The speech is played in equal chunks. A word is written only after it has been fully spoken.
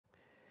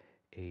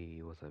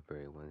Hey, what's up,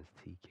 everyone? It's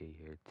TK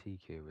here.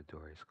 TK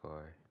Radori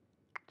Scar.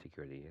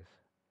 Tkrds.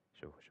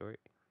 Short for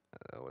short.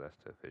 Well, that's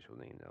the official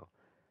name, though.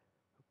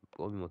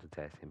 We'll be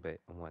multitasking,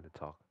 but I wanted to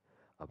talk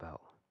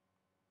about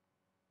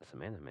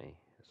some anime.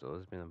 So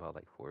it's been about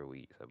like 4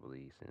 weeks, I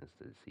believe, since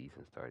the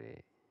season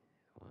started.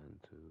 One,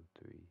 two,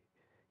 three.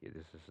 Yeah,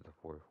 this is the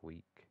fourth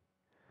week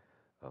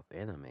of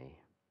anime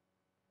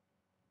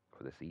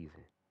for the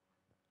season.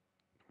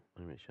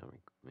 Let me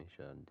make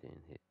sure I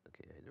didn't hit.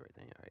 Okay, I hit the right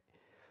thing. All right.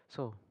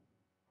 So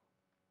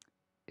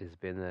it's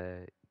been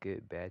a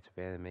good batch of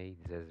anime.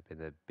 This has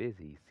been a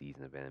busy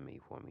season of anime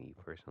for me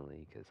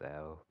personally because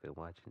I've been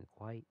watching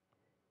quite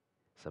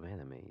some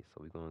anime.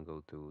 So we're gonna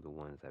go through the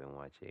ones I've been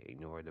watching.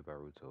 Ignore the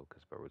Baruto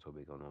because Baruto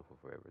been going on for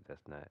forever.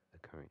 That's not a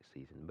current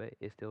season, but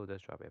it still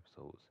does drop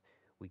episodes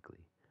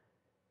weekly.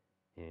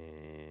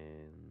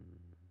 And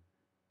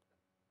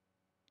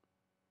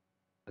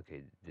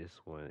okay, this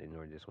one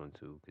ignore this one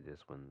too because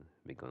this one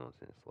been going on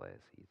since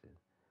last season.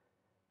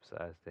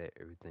 Besides that,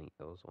 everything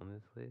else on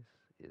this list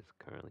is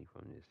currently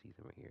from this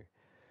season right here.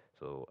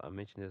 So I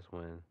mentioned this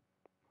one.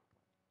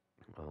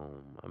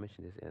 I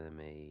mentioned this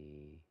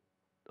anime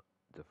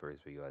the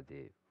first video I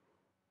did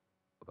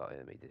about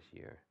anime this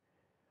year.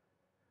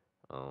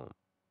 Um,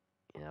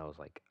 and I was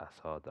like, I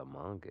saw the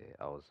manga.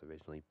 I was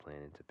originally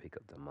planning to pick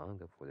up the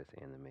manga for this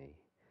anime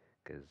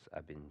because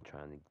I've been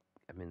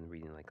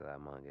reading like a lot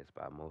of mangas,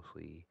 but I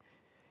mostly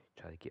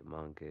try to get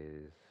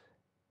mangas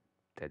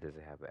that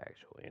doesn't have an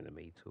actual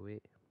anime to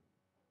it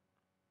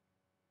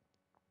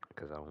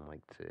because I don't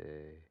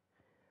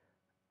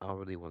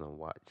really want to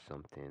watch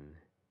something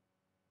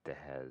that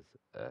has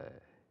I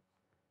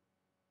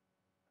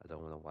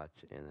don't want to watch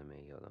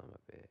anime. Hold on, my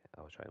bad.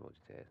 I was trying to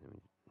multitask. Let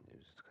me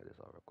just cut this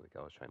off real quick.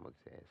 I was trying to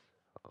multitask.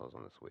 I was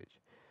on the Switch.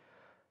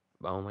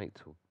 But I don't like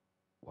to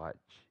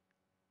watch.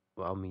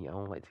 Well, I mean, I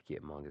don't like to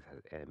get mangas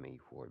as anime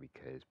for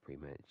because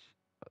pretty much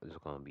it's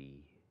gonna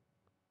be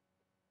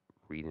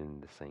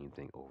reading the same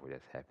thing over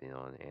that's happening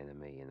on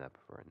anime, and I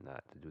prefer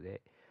not to do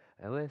that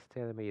unless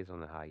the anime is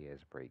on a high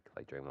ass break,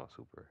 like Dragon Ball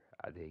Super.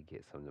 I did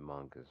get some of the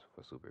mangas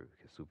for Super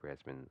because Super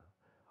has been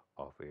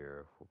off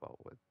air for about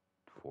what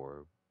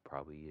 4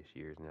 probably ish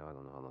years now. I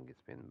don't know how long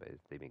it's been, but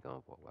they've been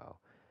gone for a while.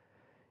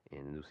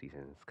 And the new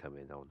season's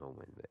coming. I don't know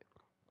when, but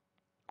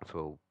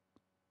so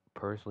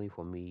personally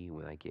for me,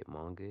 when I get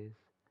mangas,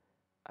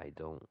 I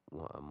don't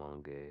want a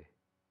manga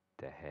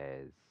that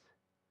has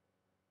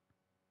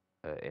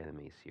an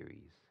anime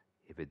series.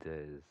 If it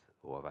does,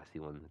 or if I see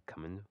one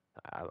coming,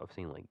 I've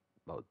seen like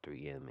about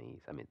 3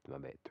 animes. I mean, my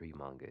bad, 3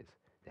 mangas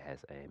that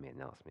has an anime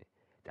announcement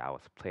that I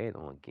was planning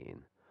on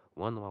getting.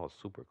 One of them I was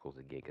super close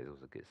to getting because it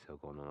was a good sale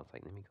going on. I was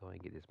like, let me go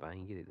ahead and get this, but I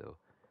didn't get it though.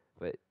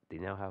 But they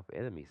now have an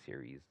anime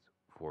series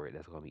for it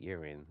that's going to be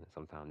airing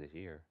sometime this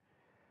year.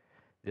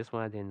 This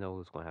one I didn't know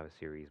was going to have a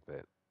series,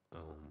 but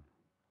um,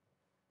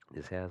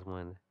 this has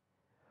one.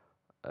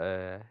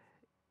 Uh,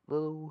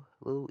 little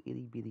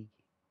itty bitty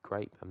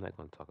gripe. I'm not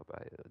going to talk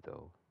about it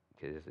though,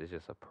 because it's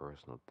just a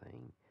personal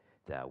thing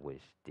that I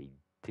wish they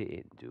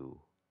didn't do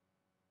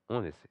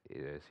on this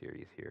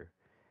series here.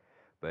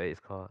 But it's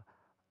called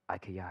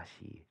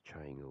Akayashi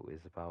Triangle.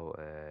 It's about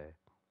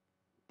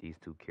these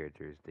two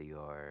characters. They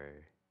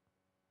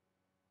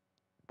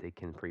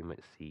can pretty much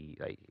see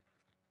like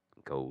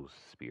ghosts,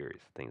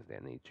 spirits, things of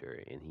that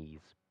nature, and he's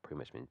pretty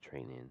much been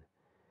training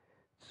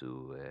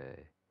to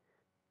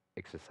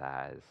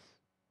exercise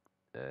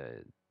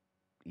uh,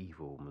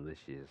 evil,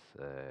 malicious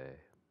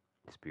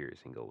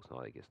spirits and ghosts and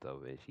all that good stuff.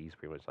 And she's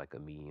pretty much like a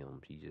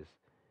medium.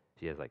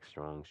 She has like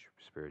strong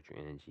spiritual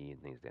energy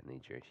and things of that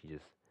nature. And she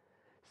just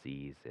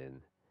sees and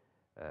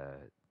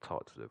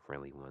talks to the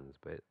friendly ones,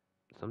 but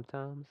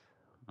sometimes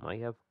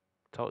might have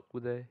talked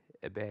with a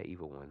bad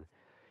evil one.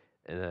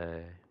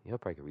 And you'll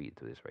probably read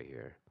through this right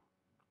here.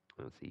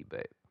 Let's see,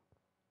 but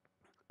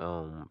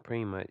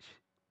pretty much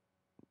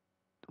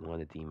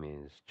one of the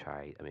demons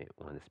tried. I mean,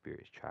 one of the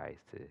spirits tries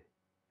to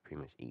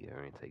pretty much eat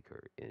her and take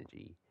her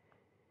energy,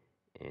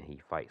 and he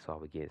fights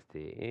off against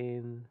it,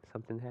 and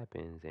something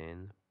happens,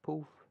 and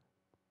poof,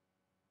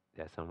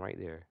 that's him right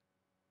there.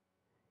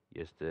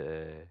 Just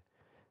the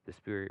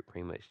spirit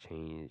pretty much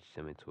changed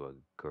him into a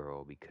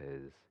girl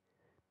because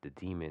the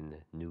demon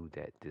knew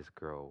that this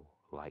girl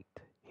liked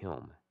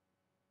him,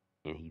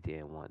 and he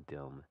didn't want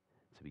them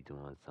to be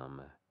doing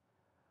some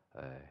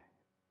uh,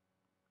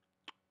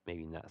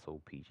 maybe not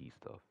so PG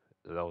stuff.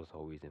 So that was the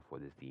whole reason for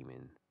this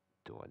demon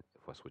doing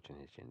for switching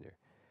his gender.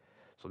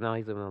 So now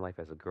he's living a life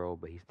as a girl,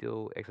 but he's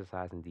still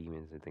exercising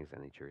demons and things of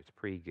that nature. It's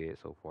pretty good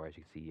so far. As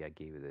you can see, I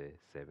gave it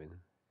a 7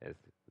 as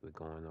we're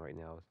going right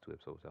now. It's 2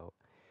 episodes out.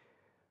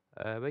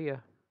 But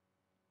yeah,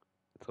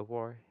 so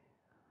far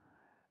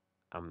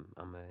I'm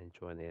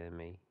enjoying the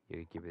anime. You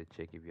can give it a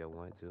check if y'all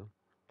want to.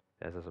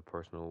 That's just a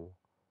personal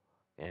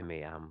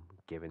anime I'm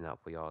giving out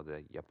for y'all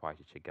that y'all probably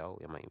should check out.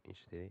 You might be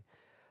interested in.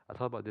 I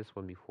talked about this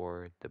one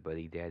before, the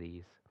Buddy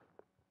Daddies.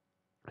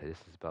 This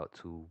is about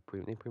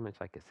they pretty much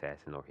like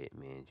assassin or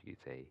hitman, you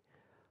could say.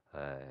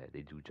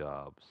 They do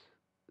jobs,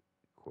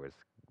 of course,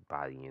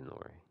 bodying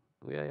or,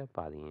 well, yeah,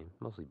 bodying,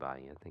 mostly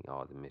bodying. I think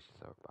all the missions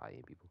are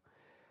bodying people.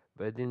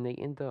 But then they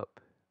end up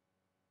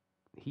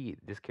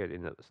this character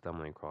ended up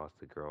stumbling across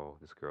this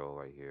girl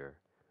right here,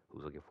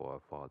 who's looking for her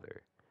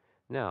father.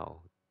 Now,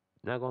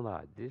 not gonna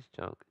lie, this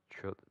junk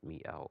tripped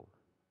me out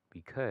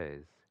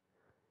because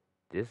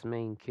this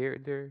main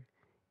character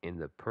and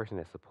the person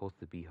that's supposed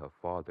to be her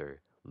father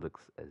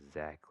looks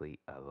exactly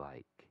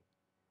alike.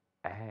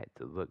 I had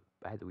to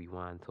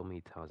rewind so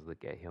many times to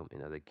look at him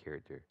and other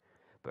character.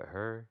 But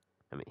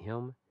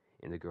him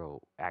and the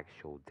girl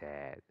actual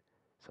dad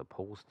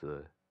supposed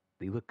to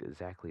they look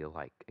exactly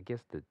alike. I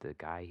guess the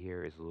guy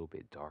here is a little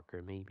bit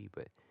darker maybe,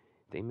 but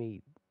they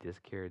made this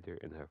character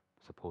and her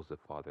supposed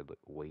father look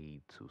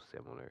way too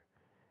similar.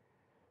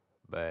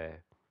 But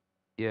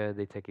yeah,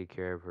 they taking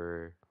care of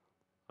her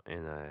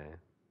and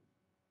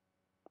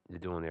they're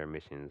doing their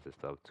missions and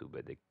stuff too,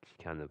 but they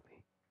she kind of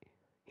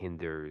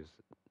hinders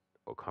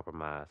or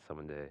compromise some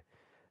of the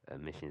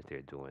missions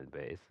they're doing.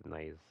 But it's a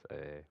nice,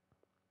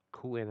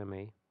 cool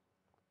anime.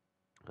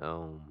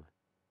 Um,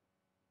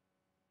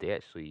 they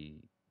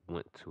actually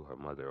went to her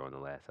mother on the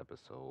last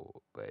episode,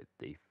 but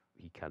he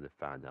kind of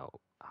found out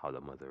how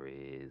the mother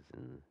is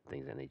and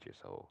things of that nature.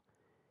 So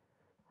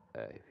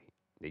uh,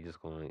 they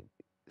just going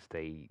to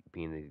stay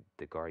being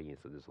the guardians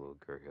of this little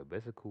girl here. But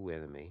it's a cool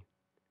anime,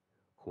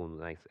 cool,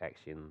 nice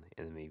action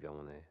anime. If y'all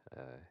want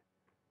to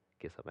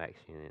get some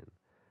action and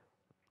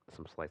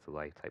some slice of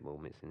life type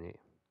moments in it.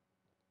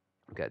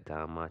 We got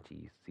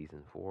Danmachi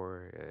season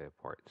 4,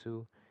 part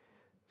 2.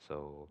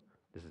 So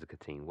this is a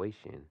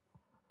continuation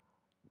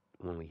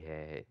when we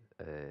had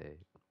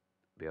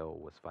Bell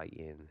was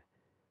fighting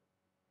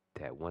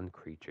that one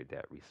creature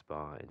that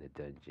respawned in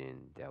the dungeon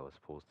that was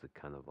supposed to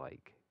kind of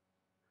like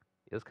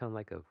it was kind of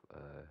like a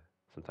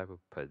some type of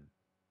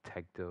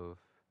protective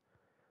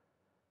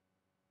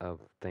of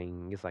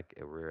thing. It's like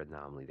a rare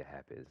anomaly that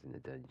happens in the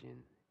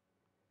dungeon,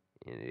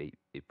 and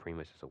it pretty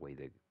much is a way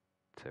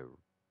to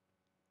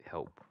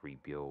help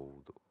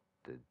rebuild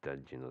the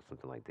dungeon or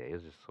something like that. It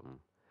was just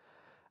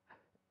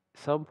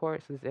some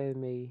parts of this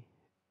anime.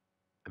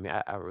 I mean,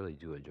 I really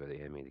do enjoy the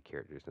anime, the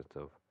characters and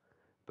stuff.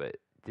 But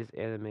this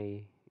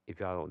anime, if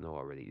y'all don't know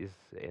already,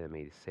 this anime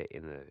is set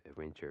in an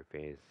adventure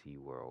fantasy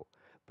world.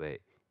 But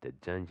the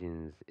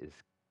dungeons is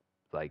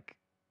like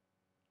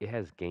it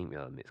has game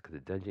elements because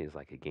the dungeon is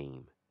like a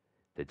game.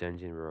 The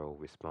dungeon will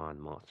respawn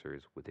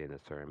monsters within a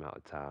certain amount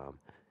of time,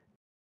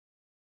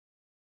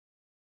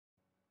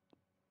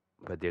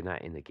 but they're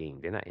not in the game.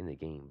 They're not in the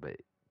game, but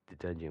the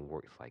dungeon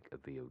works like a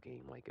video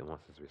game. Like it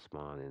wants to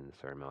respawn in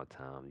a certain amount of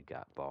time. You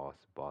got boss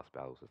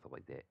battles and stuff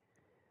like that.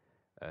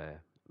 Uh,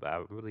 but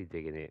I'm really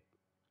digging it.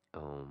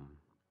 Um,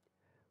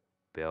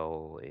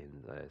 Bell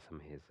and some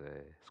of his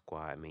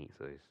squad mates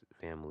or his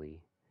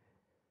family,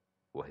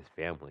 well, his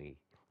family,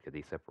 because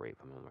they separate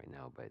from him right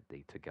now, but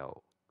they took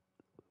out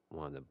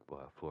one of the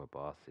floor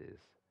bosses.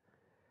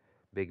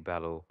 Big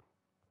battle.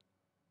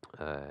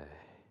 Uh,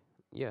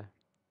 yeah,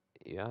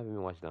 yeah. I haven't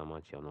been watching that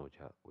much. Y'all know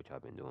what y'all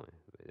been doing,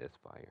 but that's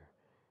fire.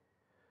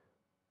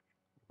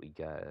 We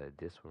got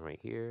this one right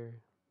here.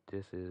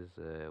 This is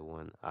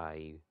one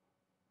I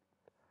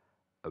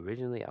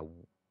originally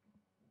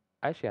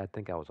actually I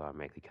think I was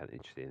automatically kind of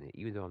interested in it,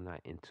 even though I'm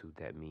not into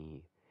that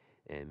many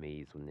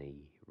animes when they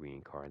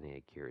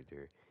reincarnate a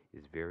character.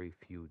 There's very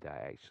few that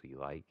I actually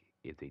like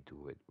if they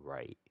do it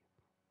right.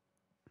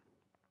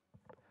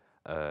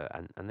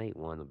 I named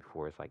one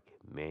before. It's like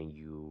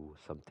Manu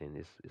something.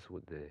 It's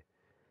what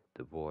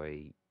the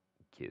boy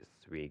gets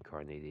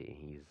reincarnated and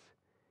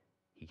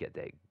he got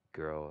that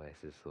girl as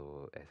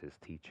his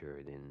teacher.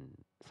 And then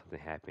something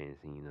happens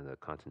and the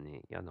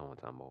continent. Y'all know what I'm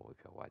talking about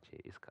if y'all watch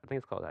it. I think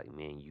it's called like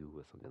Manu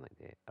or something like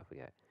that. I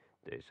forgot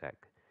the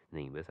exact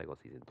name, but it's like on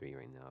season 3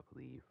 right now, I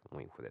believe. I'm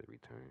waiting for that to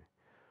return.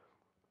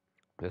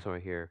 This one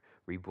right here,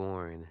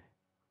 Reborn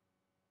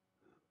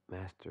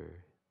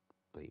Master.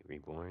 Wait,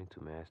 Reborn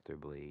to Master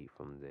Blade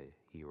from the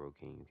Hero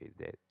King. Okay,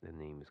 that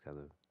name is kind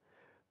of.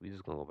 We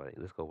just gonna go by it.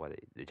 Let's go by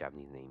the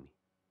Japanese name.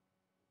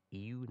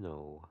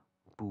 Eiyuuou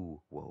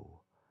Buwo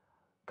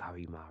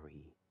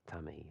Karimari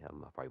Tame.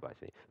 I'm probably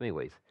botching it. But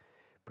anyways,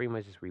 pretty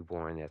much just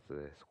Reborn as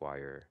the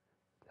Squire.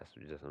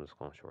 I'm just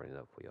gonna shorten it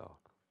up for y'all.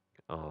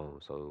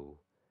 So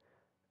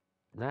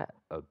not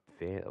a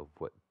fan of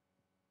what.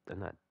 I'm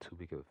not too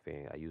big of a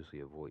fan. I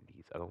usually avoid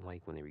these. I don't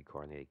like when they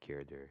reincarnate a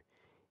character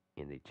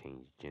and they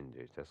change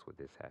genders. That's what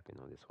this happened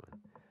on this one.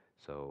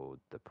 So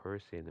the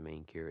person, the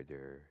main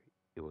character,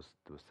 it was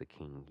the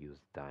king. He was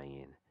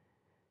dying,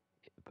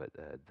 but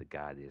the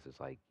goddess is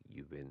like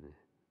you've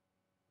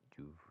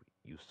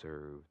you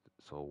served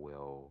so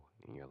well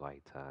in your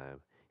lifetime,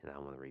 and I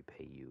want to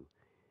repay you.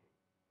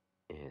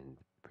 And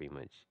pretty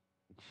much,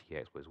 she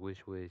asked what his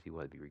wish was. He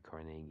wanted to be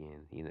reincarnated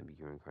again. He ended up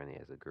being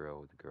reincarnated as a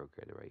girl, the girl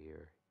character right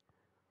here.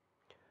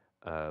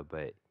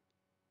 But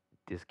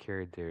this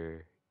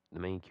character, the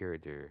main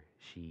character,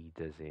 she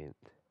doesn't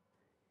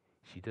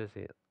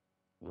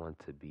want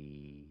to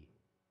be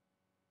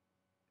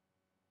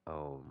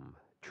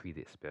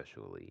treated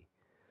specially.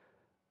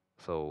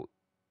 So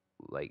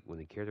like when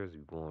the character was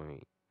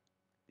born,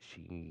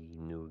 she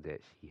knew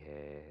that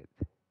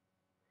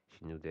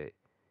she knew that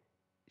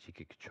she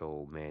could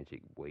control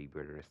magic way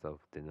better and stuff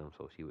than them,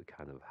 so she would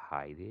kind of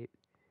hide it.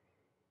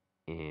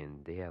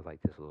 And they have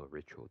like this little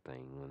ritual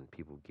thing when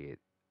people get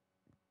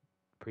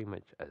pretty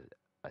much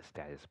a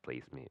status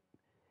placement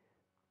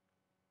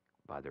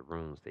by the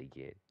runes they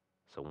get.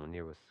 So when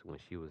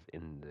she was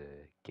in the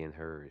getting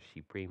hers,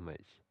 she pretty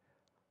much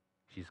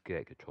she's good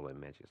at controlling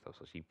magic stuff.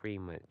 So she pretty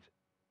much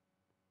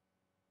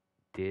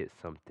did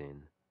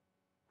something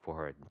for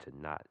her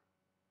to not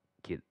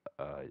get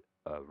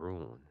a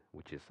rune,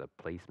 which is a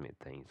placement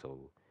thing. So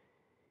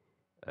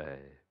uh,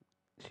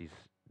 she's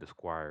the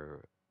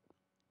squire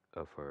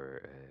of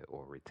her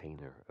or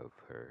retainer of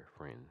her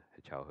friend,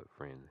 her childhood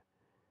friend,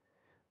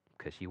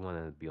 because she want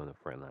to be on the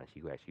front line.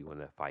 She actually want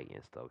to fight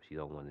and stuff. She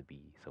don't want to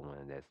be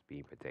someone that's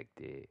being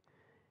protected.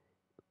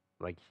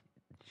 Like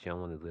she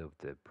don't want to live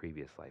the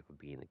previous life of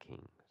being a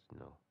king, you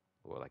know,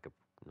 or like a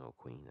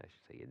queen, I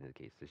should say. In this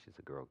case, this is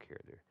a girl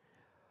character.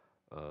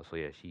 So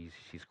yeah,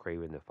 she's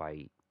craving to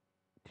fight.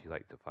 She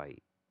like to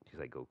fight. She's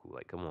like Goku,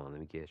 like come on,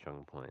 let me get a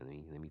strong point.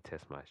 Let me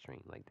test my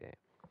strength like that.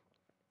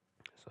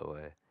 So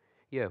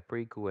yeah,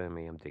 pretty cool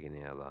anime. I'm digging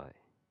it a lot.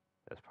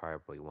 That's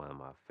probably one of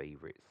my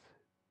favorites.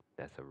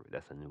 That's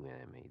a new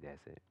anime.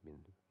 That's it. Been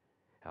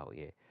out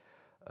yet.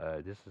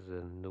 This is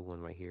a new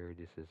one right here.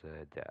 This is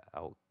the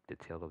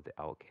Tale of the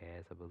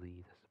Outcast, I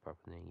believe. That's the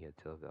proper name. Yeah,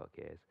 Tale of the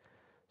Outcast.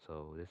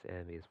 So this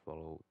anime is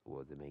followed.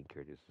 Well, the main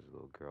character is this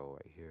little girl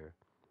right here.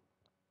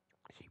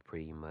 She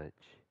pretty much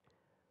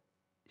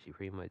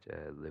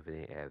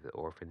living at the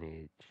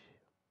orphanage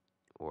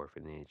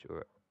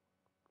or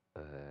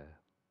uh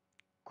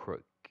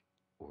crook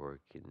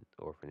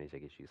orphanage, I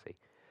guess you say.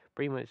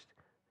 Pretty much,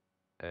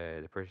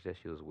 the person that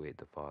she was with,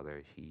 the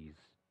father, he's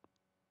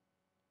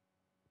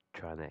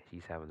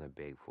having to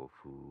beg for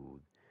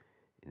food,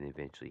 and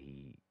eventually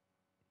he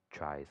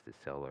tries to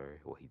sell her.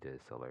 Well, he does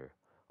sell her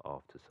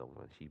off to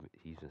someone.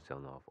 He's been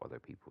selling off other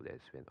people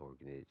that's been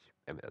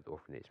at the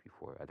orphanage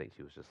before. I think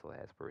she was just the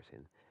last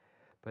person,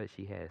 but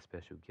she had a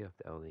special gift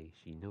that only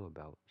she knew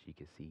about. She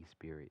could see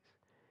spirits,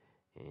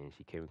 and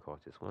she came across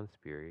this one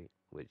spirit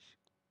which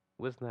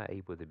was not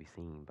able to be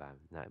seen by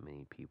not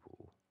many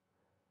people.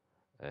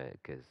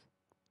 Because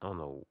I don't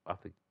know, I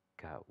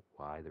forgot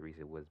why the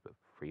reason was, but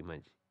pretty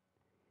much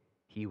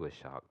he was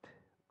shocked.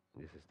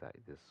 This is like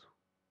this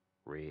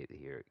red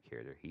hair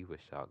character. He was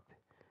shocked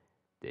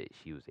that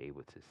she was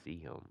able to see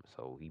him,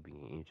 so he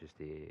became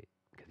interested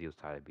because he was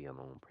tired of being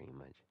alone. Pretty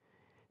much,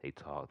 they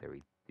talked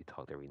every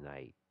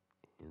night,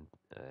 and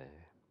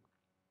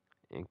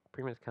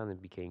pretty much kind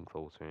of became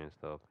closer and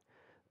stuff.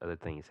 Other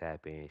things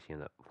happened. She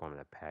ended up forming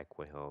a pack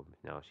with him.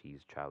 Now she's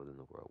traveling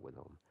the world with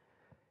him,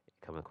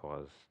 coming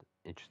across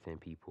interesting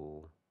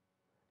people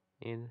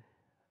and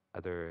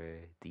other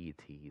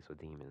deities or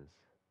demons.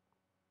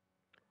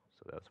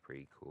 So that's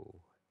pretty cool.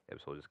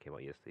 Episode just came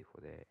out yesterday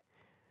for that.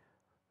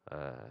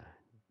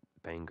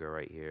 Banger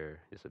right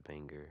here. It's a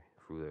banger.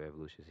 Fruit of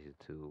Evolution season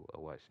 2. I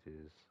watched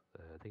this.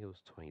 I think it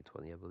was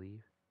 2020, I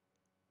believe.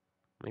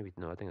 Maybe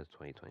no, I think it was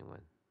 2021.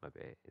 My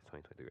bad. It's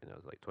 2023 right now.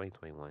 It was like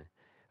 2021.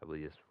 I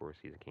believe this fourth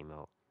season came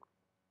out.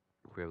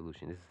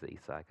 Revolution. This is the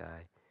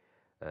Isekai.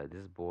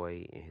 This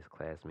boy and his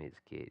classmates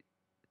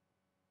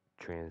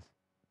trans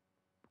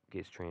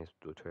trans.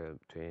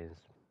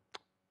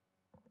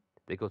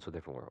 They go to a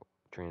different world.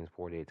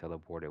 Transported,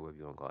 teleported, whatever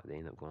you want to call it. They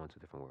end up going to a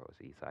different world. It's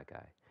the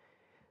Isekai.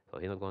 So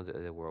he ended up going to the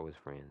other world with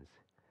his friends.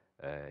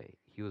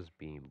 He was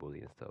being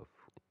bullied and stuff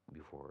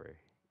before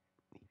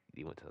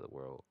he went to the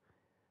world.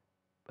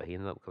 But he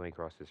ended up coming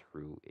across this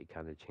fruit. It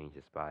kind of changed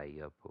his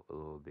body up a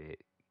little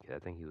bit. 'Cause I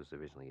think he was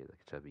originally like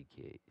a chubby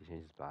kid. It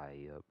changed his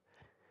body up.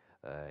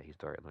 He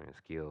started learning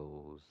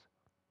skills,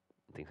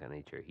 things of that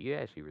nature. He was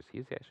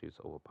actually this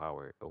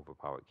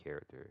overpowered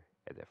character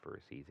at that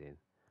first season.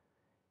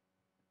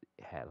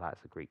 Had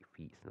lots of great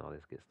feats and all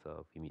this good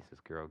stuff. He meets this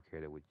girl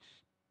character which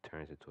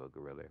turns into a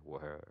gorilla. Well,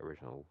 her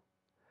original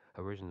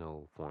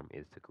form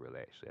is the gorilla.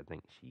 Actually, I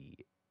think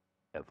she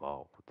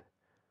evolved.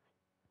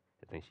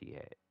 I think she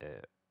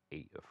had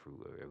ate a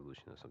fruit or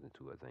evolution or something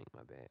too. I think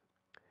my bad.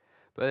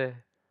 But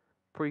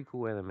pretty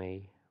cool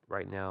anime.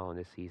 Right now in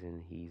this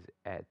season, he's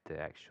at the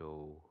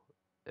actual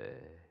uh,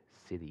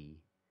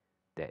 city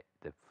that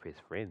his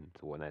friends,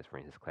 well not his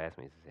friends, his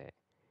classmates is at.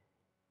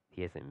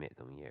 He hasn't met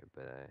them yet,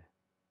 but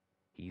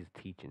he's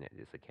teaching at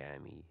this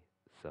academy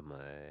some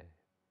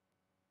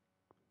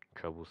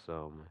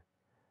troublesome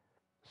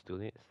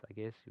students, I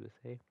guess you would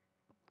say.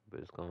 But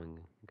it's going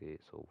good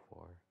so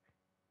far.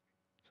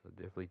 So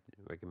definitely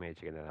recommend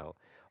checking that out.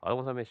 All the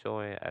ones I've been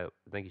showing, I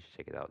think you should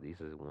check it out. These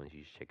are the ones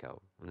you should check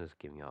out. I'm just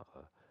giving y'all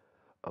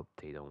a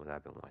update on what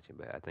I've been watching,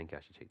 but I think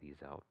y'all should check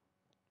these out.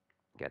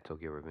 Got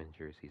Tokyo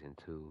Revenger season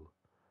 2.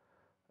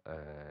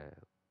 Uh,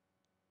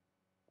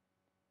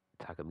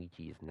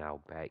 Takamichi is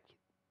now back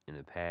in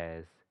the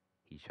past.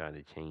 He's trying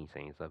to change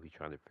things up. He's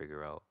trying to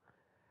figure out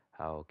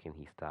how can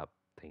he stop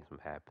things from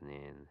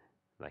happening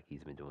like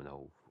he's been doing the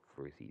whole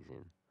first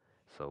season.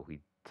 So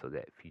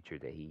that future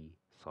that he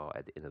saw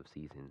at the end of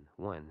season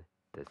 1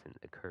 doesn't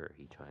occur.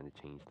 He's trying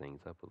to change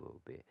things up a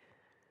little bit.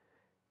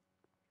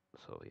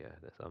 So yeah,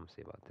 that's all I'm gonna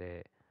say about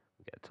that.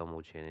 We got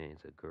Tomo-chan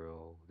is a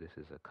girl. This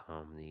is a uh,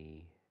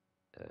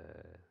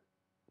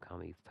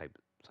 comedy type,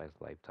 slice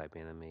of life type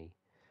anime.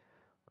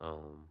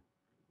 Um,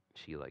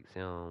 she likes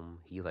him.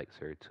 He likes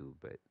her too,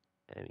 but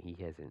I mean,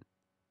 he hasn't.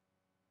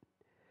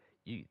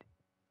 You,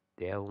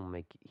 they don't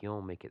make. He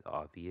don't make it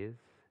obvious.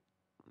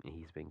 And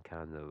he's been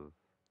kind of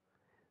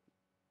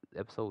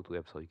episode to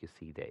episode. You can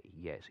see that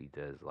he actually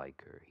does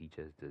like her. He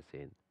just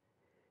doesn't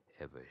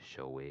ever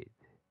show it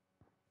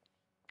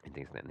and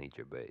things of that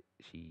nature. But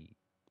she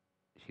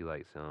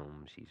likes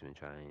him. She's been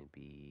trying to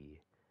be.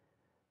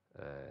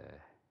 Uh,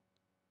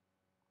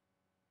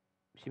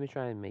 she's been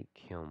trying to make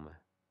him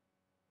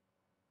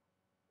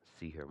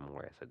see her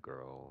more as a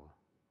girl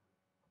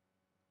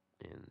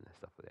and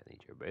stuff of that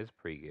nature. But it's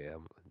pretty good.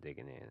 I'm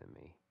digging the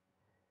anime.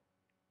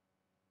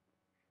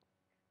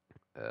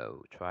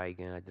 Try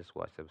again. I just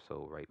watched the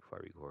episode right before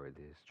I recorded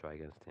this. Try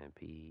again,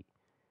 Stampede.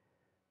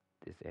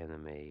 This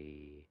anime.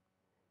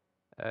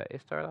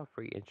 It started off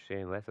pretty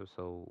interesting. Last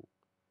episode,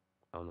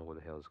 I don't know what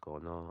the hell is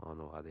going on. I don't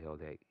know how the hell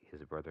that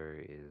his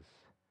brother is,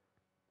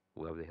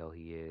 whatever the hell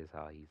he is,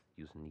 how he's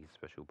using these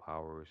special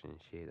powers and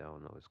shit. I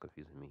don't know. It's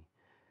confusing me.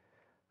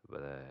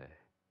 But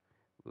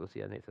we'll see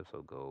how the next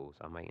episode goes.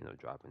 I might end up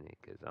dropping it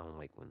because I don't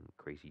like when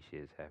crazy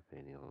shit is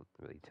happening. They don't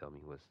really tell me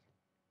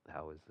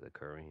how it's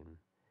occurring.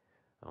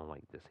 I don't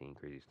like just seeing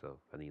crazy stuff.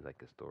 I need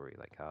like a story,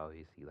 like how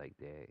is he like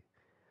that,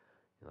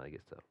 and all that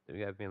good stuff. Then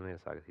we got Vinland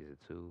Saga season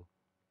 2.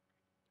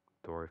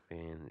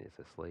 Thorfinn is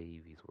a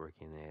slave. He's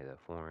working at a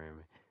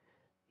farm.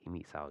 He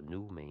meets our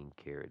new main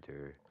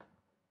character.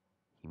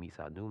 He meets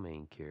our new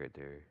main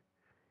character,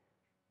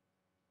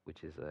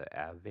 which is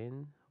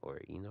Avin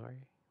or Enar.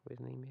 What his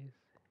name is?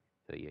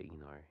 Yeah,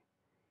 Enar.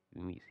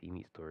 He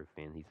meets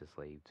Thorfinn. He's a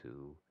slave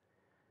too.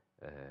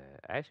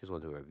 I actually was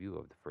going to do a review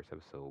of the first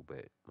episode,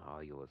 but my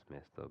audio was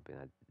messed up and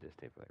I just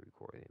didn't feel like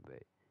recording it.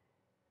 But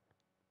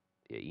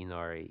yeah,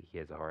 Inari, he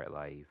has a hard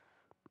life.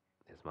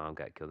 His mom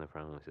got killed in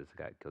front of him. His sister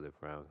got killed in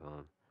front of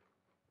him.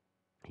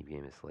 He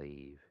became a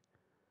slave.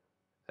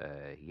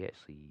 He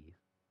actually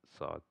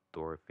saw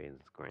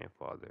Thorfinn's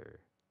grandfather.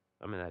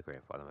 I mean, not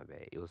grandfather, my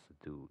bad. It was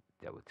the dude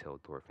that would tell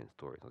Thorfinn's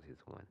stories on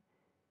season 1.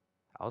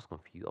 I was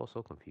confused. I was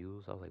so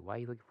confused. I was like, why are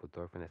you looking for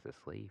Thorfinn as a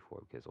slave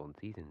for? Because on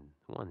season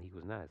 1, he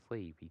was not a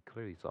slave. He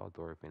clearly saw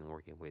Thorfinn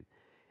working with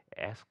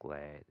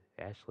Ashland,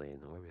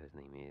 or whatever his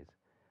name is.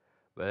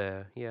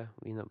 But yeah,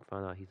 we end up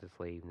find out he's a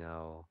slave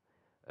now.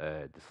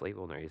 The slave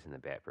owner isn't a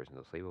bad person.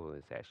 The slave owner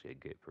is actually a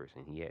good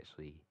person. He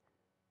actually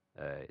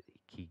uh,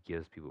 he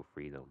gives people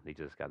freedom. They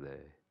just gotta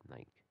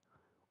like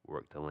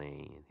work the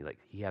land.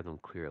 He have them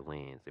clear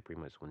lands. They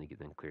pretty much when they get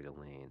them clear the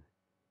land,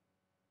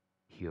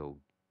 he'll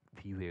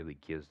he literally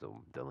gives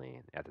them the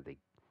land after they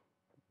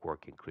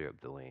work and clear up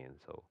the land.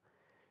 So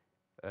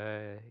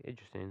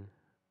interesting.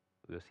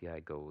 We'll see how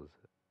it goes.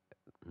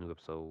 New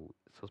episode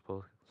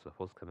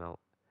supposed to come out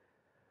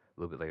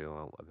a little bit later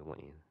on. I've been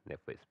waiting.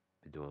 Netflix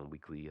been doing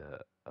weekly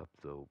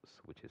uploads,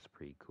 which is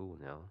pretty cool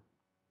now.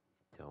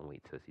 Don't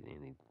wait till see the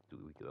ending to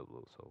do the weekly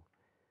upload. So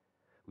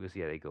we'll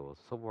see how that goes.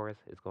 So far,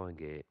 it's going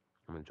good.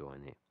 I'm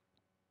enjoying it.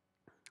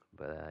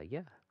 But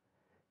yeah,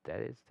 that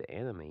is the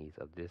animes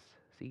of this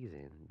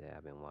season that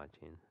I've been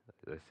watching.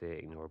 Let's say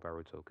ignore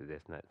Baruto because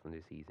that's not from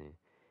this season,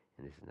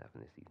 and this is not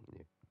from this season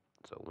either.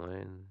 So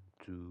one,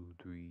 two,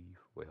 three.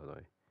 Wait, hold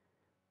on.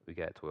 We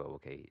got 12.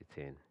 Okay,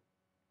 10.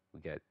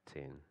 We got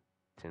 10.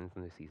 10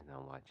 from the season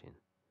I'm watching.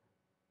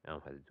 I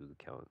don't have to do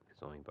the count.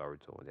 It's only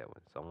Baruto on that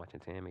one. So I'm watching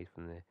 10 animes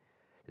from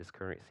this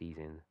current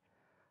season.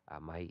 I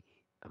might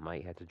I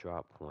might have to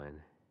drop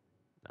one.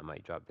 I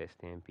might drop that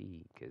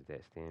Stampede because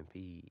that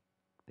Stampede,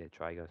 that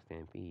Trigun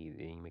Stampede,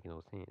 it ain't making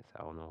no sense.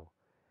 I don't know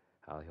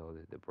how the hell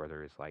the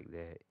brother is like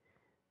that.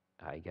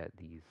 I got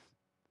these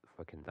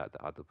fucking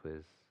Dr.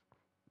 Octopus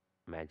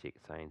magic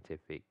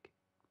scientific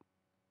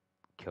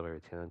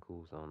killer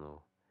tentacles. I don't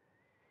know.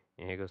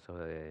 And here goes some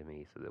of the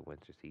animes for the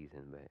winter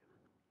season, but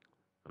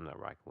I'm not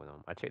rocking with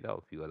them. I checked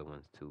out a few other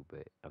ones too,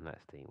 but I'm not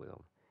staying with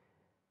them.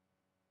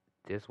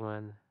 This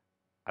one,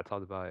 I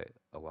talked about it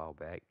a while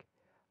back.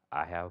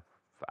 I have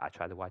I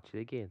tried to watch it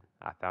again.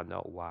 I found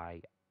out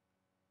why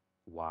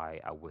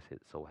I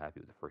wasn't so happy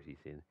with the first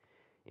season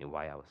and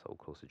why I was so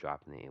close to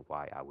dropping it and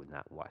why I would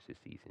not watch this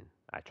season.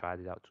 I tried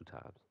it out 2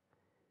 times.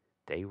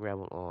 They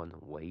rambled on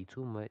way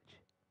too much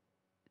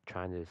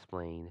trying to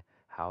explain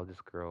how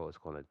this girl is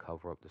going to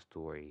cover up the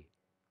story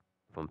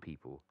from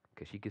people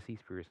because she can see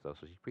spirit stuff.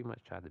 So she pretty much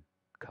tried to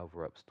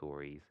cover up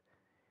stories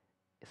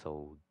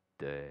so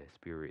the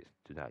spirits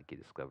do not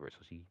get discovered.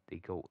 So they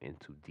go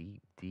into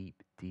deep, deep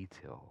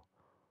detail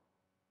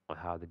on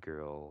how the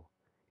girl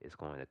is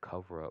going to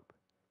cover up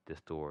the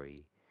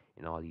story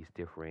and uh, all these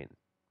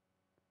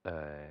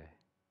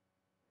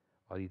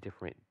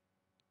different,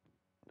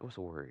 what's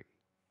the word?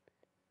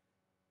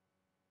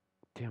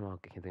 Damn, I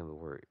can't think of the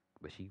word.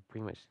 But she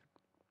pretty much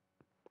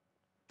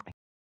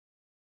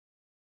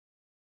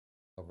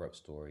cover up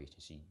stories.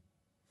 And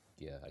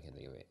yeah, I can't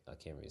think of it. I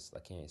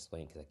can't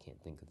explain because I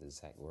can't think of the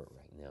exact word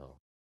right now.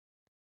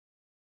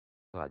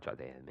 Well, I dropped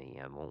that anime.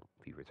 I won't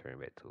be returning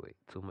back to it.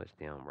 Too much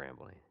damn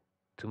rambling.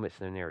 Too much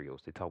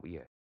scenarios. They talk,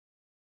 yeah.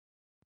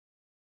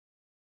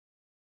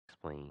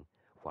 explain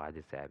why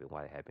this happened,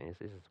 why it happened.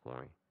 It's just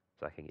boring.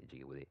 So I can't get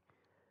jiggy with it.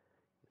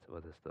 Some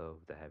other stuff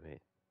that I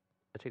haven't.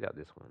 I checked out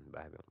this one, but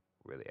I haven't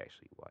really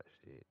actually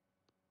watched it.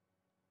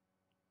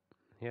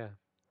 Yeah,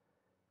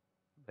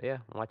 but yeah,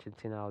 I'm watching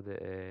 10 out of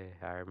the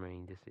however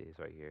many this is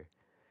right here.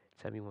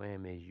 Tell me what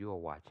animes you are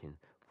watching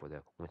for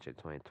the winter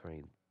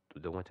 2020,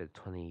 the winter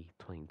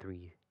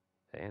 2023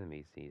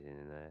 anime season,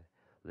 and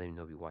let me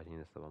know if you're watching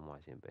the stuff I'm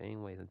watching. But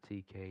anyways, I'm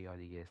TK,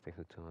 RDS. Thanks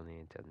for tuning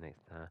in. Until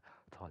next time,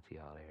 talk to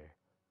y'all later.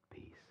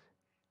 Peace.